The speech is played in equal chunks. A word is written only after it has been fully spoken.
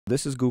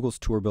this is Google's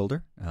Tour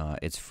Builder.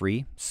 It's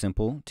free,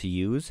 simple to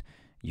use.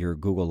 Your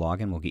Google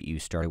login will get you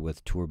started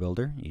with Tour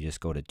Builder. You just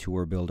go to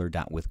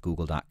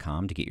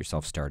tourbuilder.withgoogle.com to get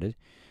yourself started.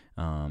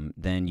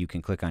 Then you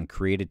can click on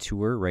Create a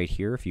Tour right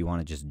here if you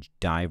want to just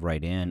dive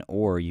right in,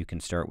 or you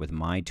can start with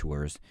My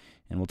Tours.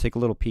 And we'll take a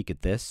little peek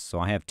at this. So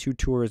I have 2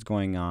 tours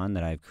going on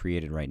that I've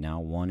created right now.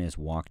 One is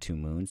Walk 2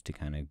 Moons, to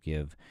kind of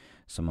give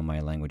some of my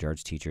language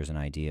arts teachers an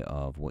idea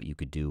of what you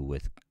could do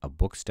with a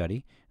book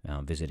study,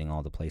 visiting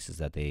all the places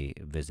that they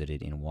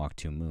visited in Walk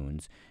 2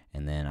 Moons.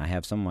 And then I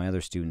have some of my other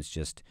students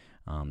just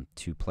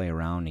to play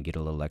around and get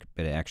a little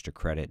bit of extra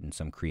credit and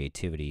some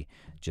creativity,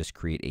 just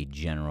create a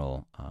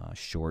general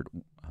short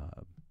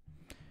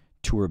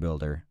tour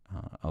builder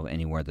of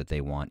anywhere that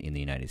they want in the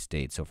United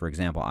States. So for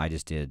example, I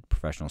just did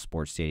professional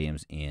sports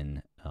stadiums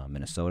in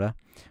Minnesota,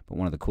 but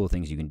one of the cool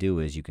things you can do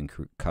is you can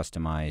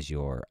customize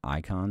your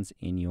icons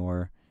in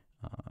your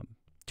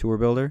tour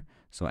builder.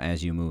 So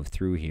as you move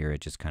through here,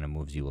 it just kind of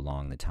moves you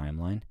along the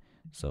timeline.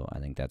 So I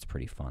think that's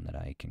pretty fun that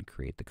I can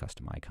create the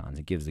custom icons.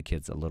 It gives the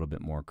kids a little bit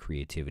more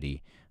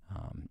creativity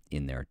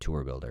in their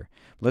tour builder.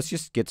 Let's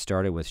just get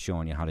started with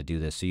showing you how to do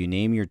this. So you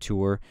name your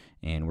tour,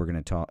 and we're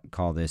going to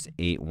call this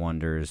 8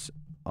 Wonders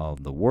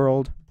of the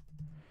World.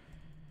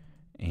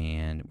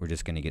 And we're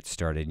just going to get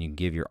started. You can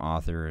give your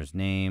author's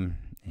name,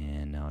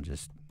 and I'll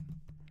just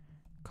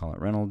call it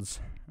Reynolds,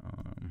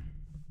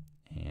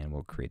 and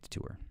we'll create the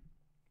tour.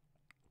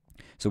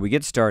 So we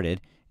get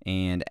started,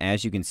 and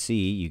as you can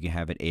see, you can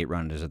have it 8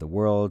 Wonders of the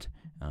World.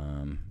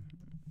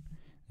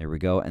 There we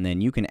go. And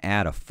then you can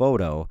add a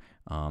photo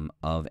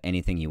of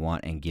anything you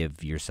want and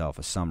give yourself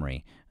a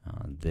summary.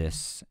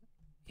 This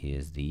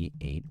is the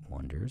 8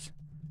 Wonders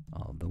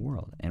of the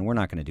World. And we're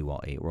not going to do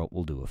all 8.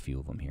 We'll do a few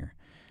of them here.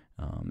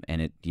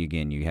 And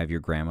again, you have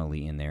your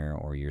Grammarly in there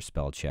or your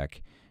spell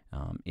check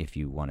if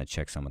you want to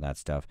check some of that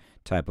stuff.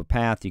 Type of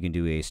path, you can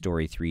do a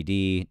story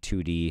 3D,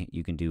 2D.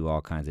 You can do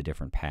all kinds of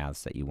different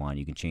paths that you want.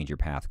 You can change your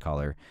path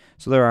color.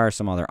 So there are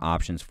some other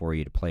options for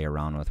you to play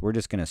around with. We're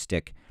just going to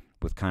stick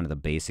with kind of the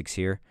basics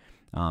here.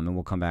 And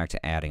we'll come back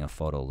to adding a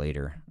photo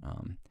later.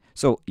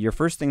 So your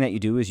first thing that you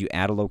do is you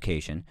add a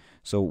location.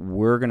 So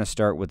we're going to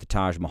start with the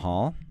Taj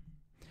Mahal.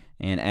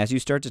 And as you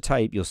start to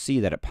type, you'll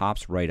see that it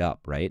pops right up,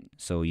 right?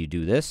 So you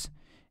do this,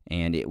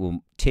 and it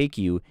will take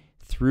you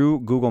through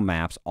Google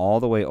Maps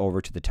all the way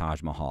over to the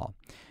Taj Mahal.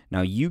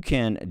 Now you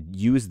can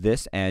use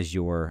this as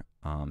your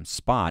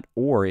spot,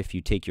 or if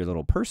you take your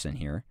little person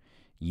here,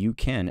 you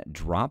can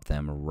drop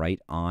them right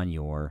on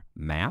your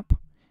map,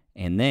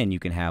 and then you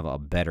can have a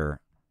better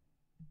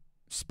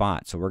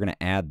spot. So we're going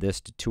to add this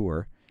to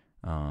tour,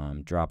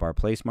 drop our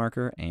place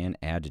marker, and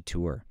add to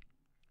tour.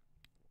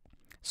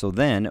 So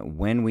then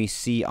when we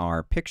see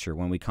our picture,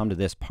 when we come to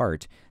this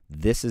part,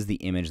 this is the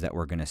image that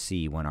we're going to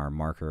see when our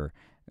marker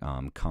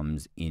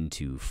comes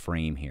into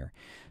frame here.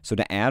 So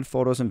to add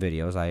photos and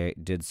videos, I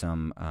did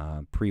some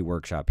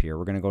pre-workshop here.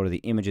 We're going to go to the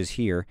images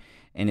here,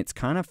 and it's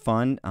kind of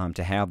fun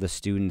to have the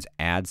students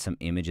add some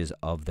images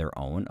of their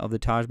own of the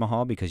Taj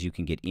Mahal, because you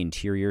can get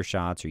interior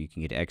shots or you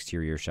can get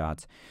exterior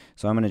shots.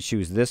 So I'm going to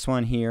choose this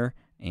one here,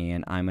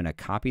 and I'm going to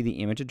copy the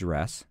image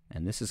address,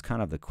 and this is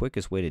kind of the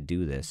quickest way to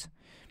do this.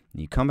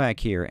 You come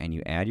back here and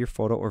you add your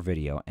photo or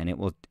video, and it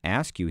will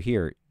ask you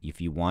here if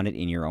you want it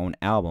in your own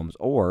albums,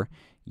 or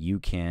you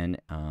can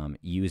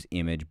use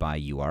image by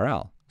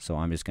URL. So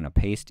I'm just going to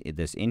paste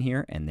this in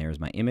here, and there's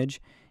my image,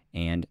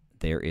 and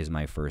there is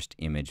my first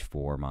image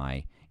for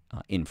my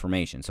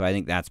information. So I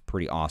think that's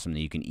pretty awesome that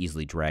you can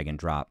easily drag and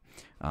drop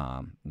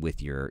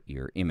with your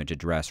image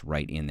address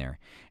right in there.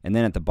 And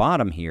then at the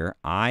bottom here,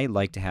 I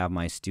like to have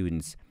my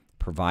students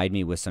provide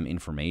me with some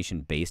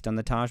information based on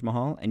the Taj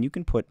Mahal, and you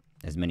can put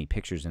as many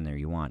pictures in there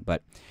you want.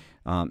 But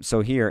so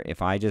here,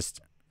 if I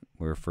just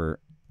were for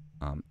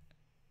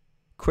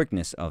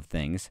quickness of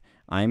things,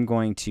 I'm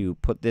going to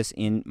put this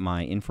in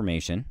my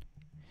information,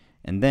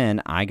 and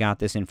then I got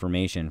this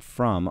information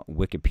from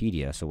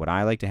Wikipedia. So what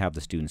I like to have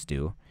the students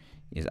do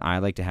is I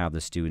like to have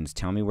the students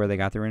tell me where they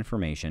got their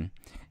information,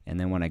 and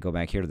then when I go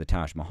back here to the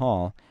Taj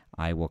Mahal,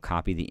 I will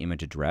copy the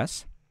image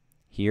address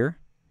here,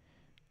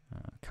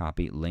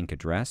 copy link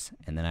address,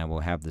 and then I will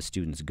have the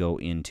students go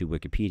into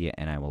Wikipedia,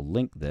 and I will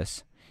link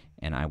this,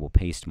 and I will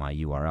paste my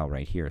URL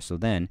right here. So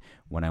then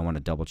when I want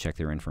to double check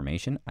their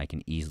information, I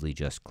can easily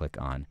just click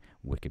on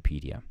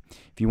Wikipedia.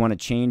 If you want to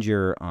change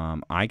your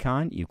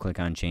icon, you click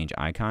on change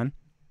icon.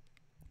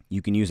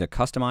 You can use a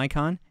custom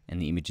icon, and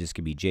the images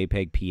could be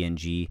JPEG,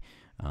 PNG,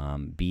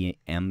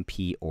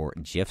 BMP, or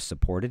GIF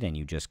supported, and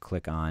you just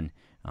click on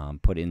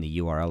put in the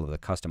URL of the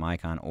custom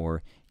icon,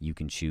 or you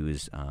can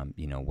choose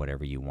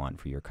whatever you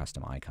want for your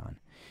custom icon.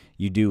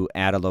 You do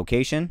add a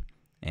location,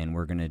 and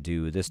we're going to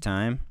do this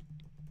time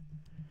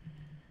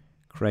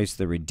Christ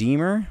the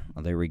Redeemer.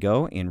 Oh, there we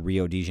go, in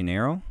Rio de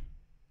Janeiro.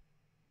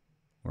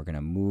 We're going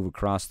to move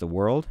across the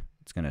world.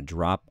 It's going to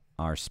drop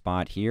our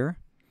spot here,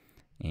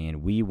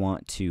 and we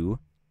want to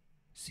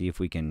see if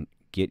we can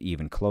get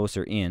even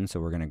closer in. So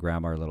we're going to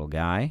grab our little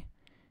guy,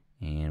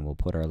 and we'll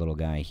put our little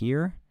guy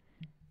here.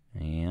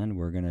 And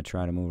we're going to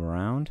try to move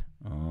around.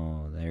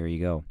 Oh, there you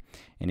go.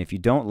 And if you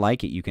don't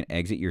like it, you can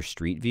exit your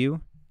street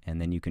view, and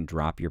then you can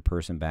drop your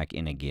person back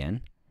in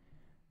again.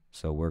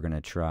 So we're going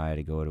to try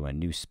to go to a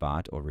new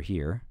spot over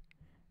here,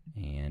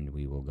 and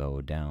we will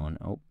go down.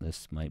 Oh,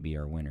 this might be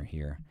our winner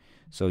here.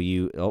 So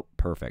oh,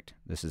 perfect.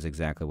 This is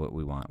exactly what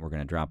we want. We're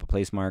going to drop a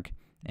place mark,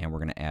 and we're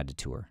going to add to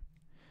tour.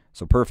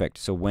 So perfect.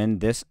 So when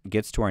this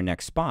gets to our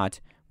next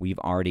spot, we've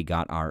already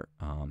got our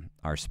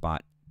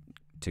spot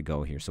to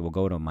go here. So we'll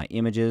go to my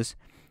images.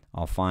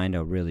 I'll find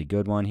a really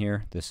good one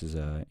here. This is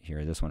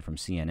this one from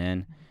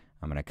CNN.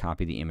 I'm going to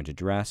copy the image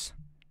address.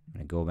 I'm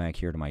going to go back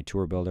here to my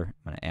tour builder.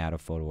 I'm going to add a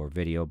photo or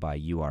video by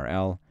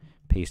URL,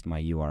 paste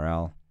my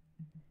URL,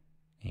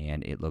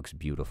 and it looks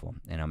beautiful.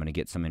 And I'm going to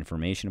get some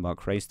information about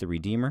Christ the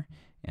Redeemer,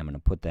 and I'm going to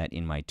put that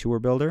in my tour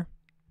builder.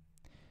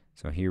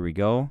 So here we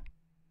go.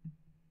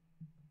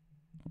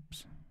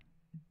 Oops.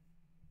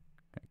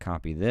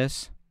 Copy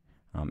this.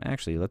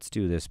 Actually, let's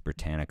do this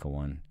Britannica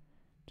one,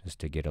 just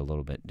to get a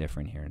little bit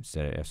different here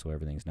instead of so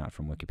everything's not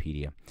from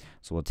Wikipedia.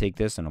 So we'll take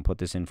this and I'll put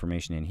this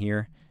information in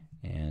here,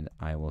 and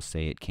I will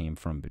say it came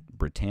from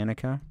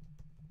Britannica.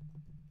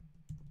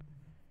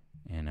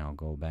 And I'll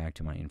go back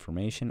to my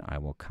information. I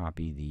will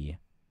copy the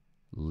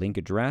link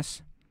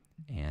address,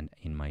 and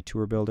in my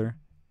tour builder,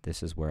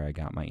 this is where I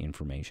got my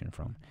information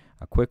from.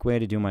 A quick way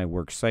to do my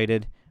works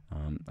cited.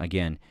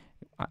 Again,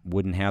 I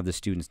wouldn't have the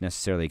students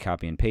necessarily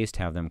copy and paste,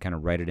 have them kind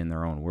of write it in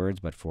their own words,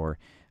 but for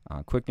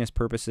quickness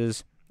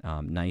purposes,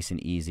 nice and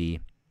easy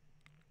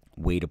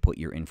way to put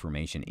your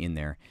information in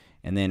there.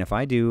 And then if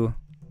I do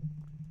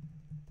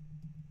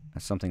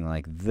something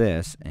like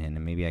this,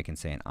 and maybe I can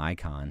say an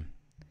icon,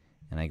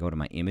 and I go to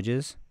my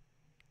images,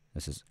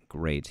 this is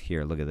great.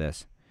 Here, look at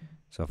this.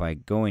 So if I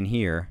go in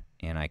here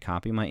and I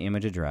copy my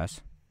image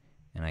address,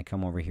 and I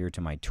come over here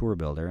to my tour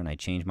builder and I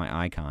change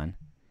my icon,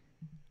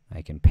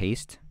 I can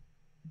paste,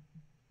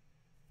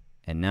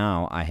 and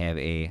now I have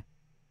a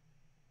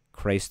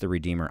Christ the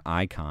Redeemer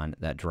icon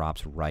that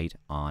drops right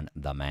on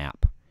the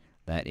map.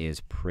 That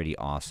is pretty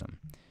awesome.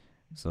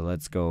 So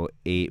let's go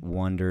 8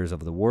 Wonders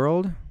of the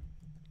World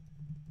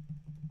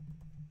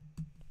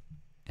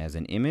as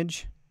an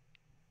image.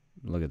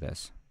 Look at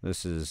this.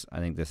 I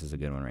think this is a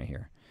good one right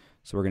here.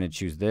 So we're going to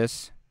choose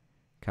this,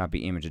 copy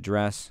image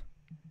address.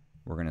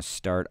 We're going to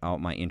start out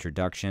my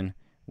introduction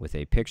with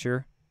a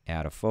picture,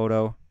 add a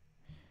photo,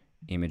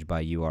 image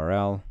by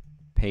URL,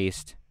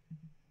 paste,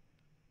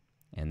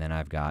 and then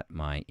I've got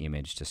my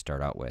image to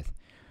start out with.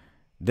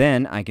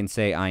 Then I can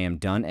say I am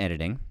done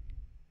editing.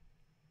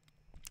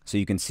 So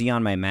you can see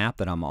on my map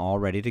that I'm all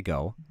ready to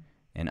go,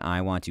 and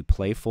I want to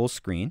play full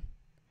screen.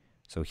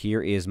 So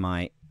here is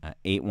my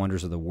 8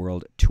 Wonders of the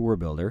World tour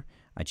builder.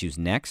 I choose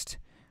next.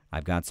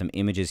 I've got some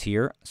images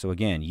here. So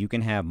again, you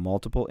can have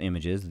multiple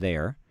images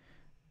there.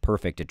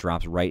 Perfect. It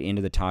drops right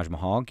into the Taj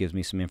Mahal, gives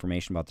me some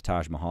information about the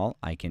Taj Mahal.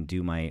 I can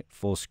do my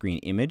full screen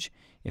image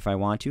if I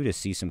want to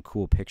see some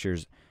cool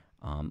pictures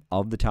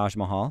of the Taj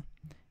Mahal.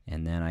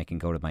 And then I can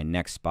go to my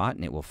next spot,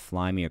 and it will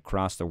fly me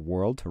across the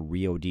world to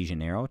Rio de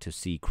Janeiro to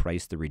see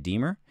Christ the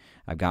Redeemer.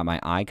 I've got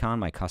my icon,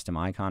 my custom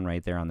icon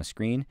right there on the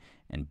screen,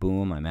 and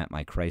boom, I'm at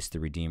my Christ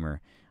the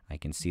Redeemer. I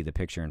can see the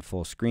picture in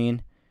full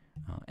screen,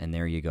 and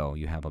there you go.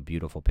 You have a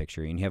beautiful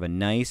picture, and you have a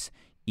nice,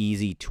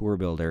 easy tour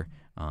builder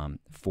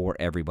for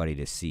everybody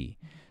to see.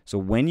 So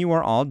when you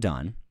are all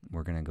done,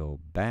 we're going to go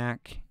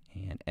back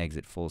and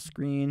exit full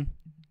screen.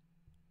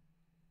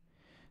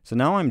 So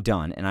now I'm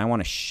done, and I want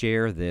to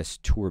share this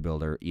tour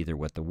builder either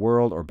with the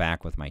world or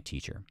back with my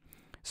teacher.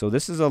 So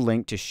this is a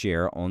link to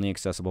share, only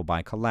accessible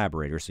by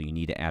collaborator, so you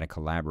need to add a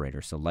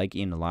collaborator. So like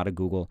in a lot of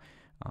Google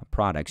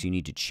products, you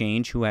need to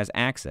change who has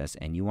access,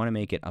 and you want to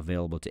make it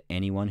available to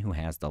anyone who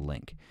has the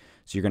link.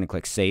 So you're going to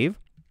click Save.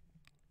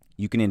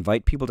 You can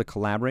invite people to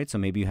collaborate, so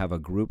maybe you have a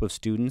group of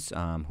students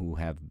who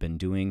have been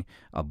doing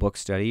a book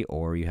study,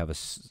 or you have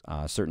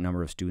a certain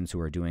number of students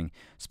who are doing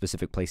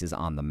specific places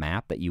on the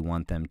map that you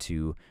want them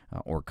to,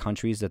 or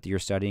countries that you're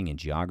studying in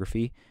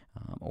geography,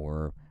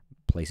 or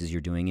places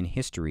you're doing in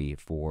history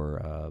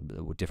for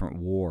different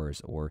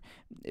wars, or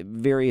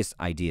various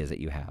ideas that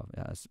you have,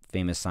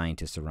 famous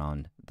scientists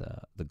around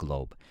the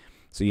globe.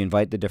 So you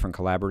invite the different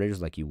collaborators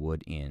like you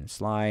would in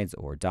slides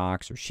or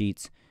docs or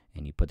sheets,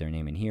 and you put their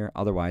name in here.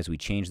 Otherwise, we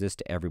change this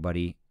to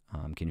everybody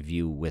can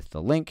view with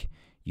the link.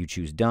 You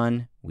choose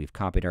Done. We've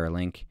copied our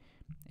link,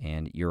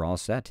 and you're all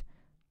set.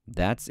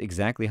 That's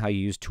exactly how you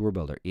use Tour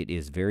Builder. It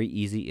is very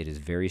easy, it is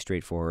very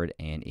straightforward,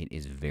 and it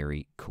is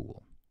very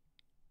cool.